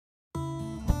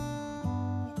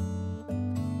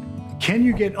Can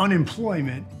you get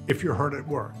unemployment if you're hurt at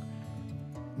work?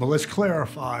 Well, let's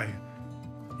clarify.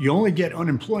 You only get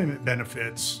unemployment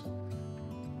benefits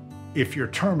if you're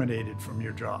terminated from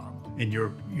your job and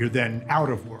you're then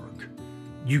out of work.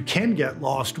 You can get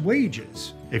lost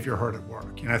wages if you're hurt at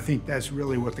work. And I think that's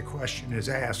really what the question is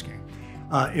asking.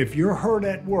 If you're hurt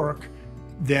at work,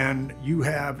 then you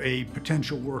have a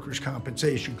potential workers'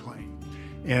 compensation claim.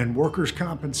 And workers'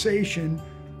 compensation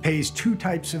pays two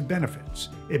types of benefits.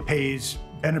 It pays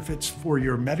benefits for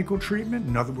your medical treatment.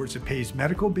 In other words, it pays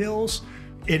medical bills.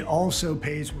 It also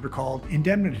pays what are called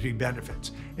indemnity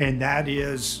benefits. And that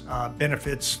is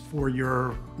benefits for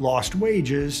your lost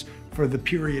wages for the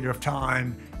period of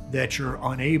time that you're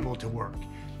unable to work.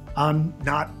 I'm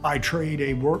not by trade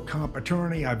a work comp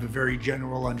attorney. I have a very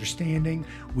general understanding.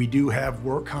 We do have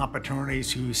work comp attorneys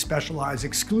who specialize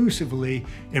exclusively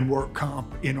in work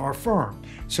comp in our firm.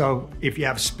 So if you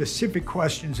have specific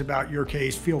questions about your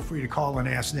case, feel free to call and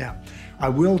ask them. I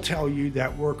will tell you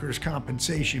that workers'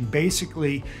 compensation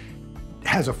basically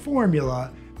has a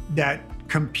formula that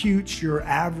computes your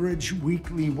average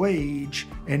weekly wage,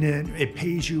 and then it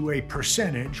pays you a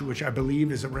percentage, which I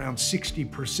believe is around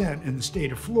 60% in the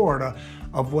state of Florida,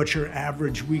 of what your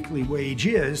average weekly wage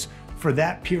is for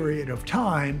that period of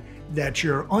time that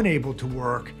you're unable to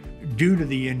work due to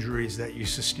the injuries that you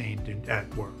sustained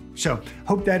at work. So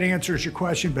hope that answers your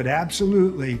question, but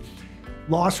absolutely,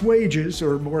 lost wages,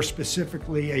 or more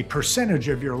specifically, a percentage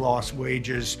of your lost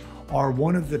wages, are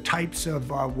one of the types of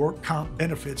work comp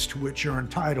benefits to which you're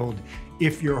entitled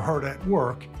if you're hurt at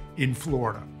work in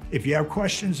Florida. If you have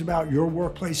questions about your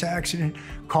workplace accident,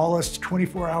 call us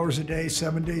 24 hours a day,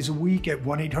 7 days a week at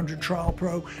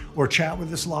 1-800-TRIAL-PRO, or chat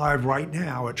with us live right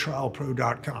now at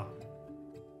trialpro.com.